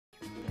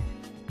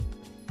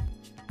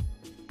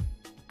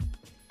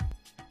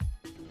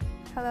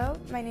Hello,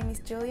 my name is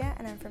Julia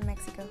and I'm from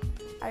Mexico.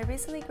 I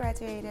recently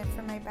graduated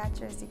from my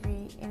bachelor's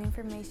degree in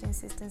Information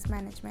Systems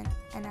Management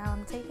and now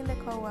I'm taking the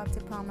co-op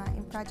diploma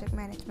in Project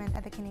Management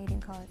at the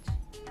Canadian College.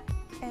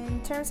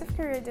 In terms of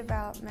career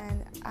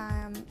development,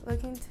 I'm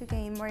looking to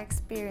gain more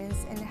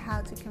experience in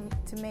how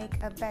to make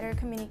a better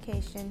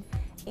communication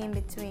in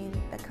between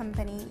the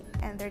company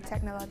and their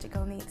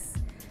technological needs,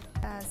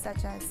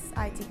 such as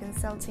IT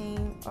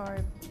consulting or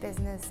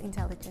business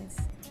intelligence.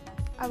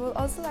 I would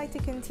also like to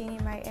continue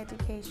my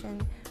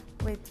education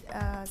with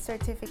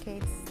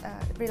certificates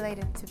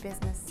related to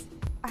business.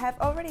 I have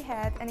already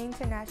had an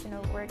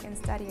international work and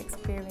study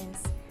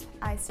experience.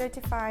 I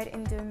certified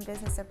in doing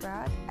business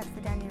abroad at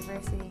Fudan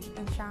University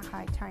in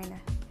Shanghai, China.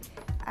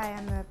 I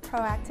am a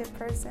proactive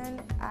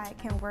person. I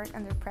can work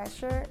under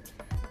pressure.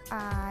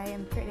 I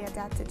am pretty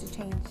adapted to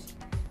change.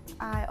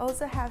 I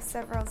also have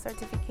several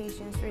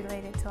certifications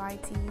related to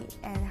IT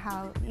and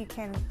how you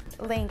can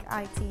link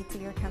IT to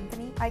your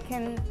company. I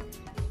can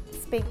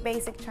speak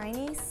basic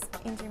Chinese,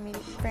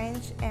 intermediate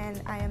French,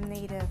 and I am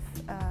native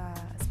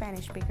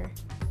Spanish speaker.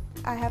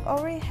 I have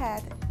already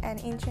had an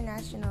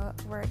international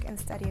work and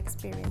study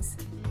experience.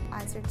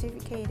 I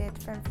certificated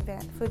from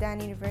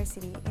Fudan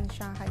University in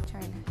Shanghai,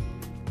 China,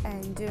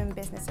 and doing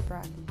business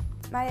abroad.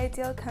 My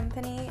ideal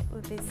company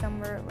would be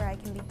somewhere where I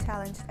can be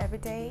challenged every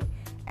day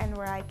and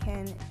where I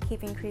can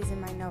keep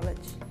increasing my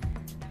knowledge.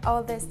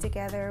 All this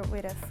together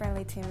with a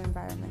friendly team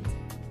environment.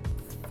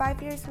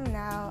 5 years from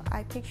now,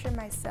 I picture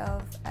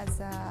myself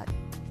as a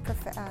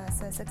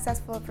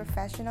successful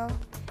professional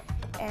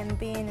and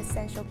being an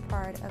essential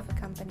part of a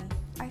company.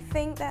 I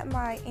think that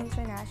my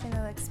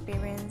international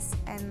experience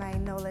and my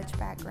knowledge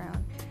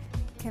background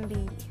can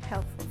be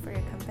helpful for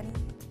your company.